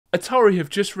Atari have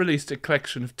just released a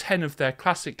collection of 10 of their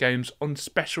classic games on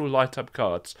special light-up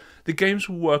cards. The games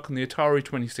will work on the Atari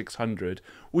 2600.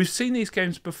 We've seen these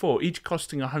games before, each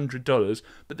costing $100,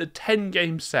 but the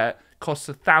 10-game set costs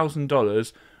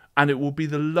 $1,000, and it will be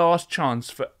the last chance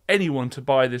for anyone to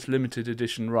buy this limited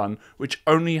edition run, which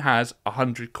only has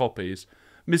 100 copies.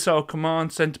 Missile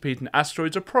Command, Centipede and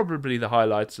Asteroids are probably the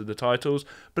highlights of the titles,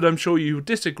 but I'm sure you'll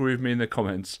disagree with me in the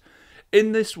comments.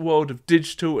 In this world of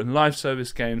digital and live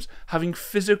service games, having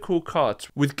physical cards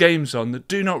with games on that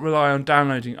do not rely on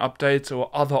downloading updates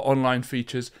or other online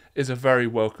features is a very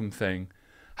welcome thing.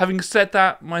 Having said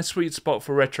that, my sweet spot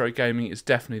for retro gaming is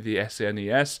definitely the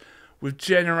SNES, with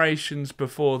generations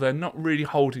before they're not really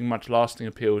holding much lasting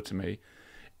appeal to me.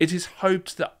 It is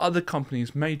hoped that other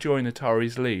companies may join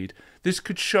Atari's lead. This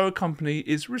could show a company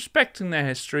is respecting their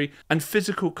history, and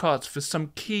physical cards for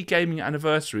some key gaming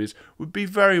anniversaries would be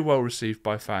very well received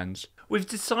by fans. We've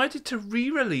decided to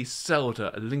re-release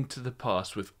Zelda: A Link to the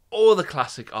Past with all the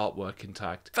classic artwork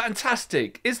intact.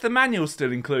 Fantastic! Is the manual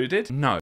still included? No.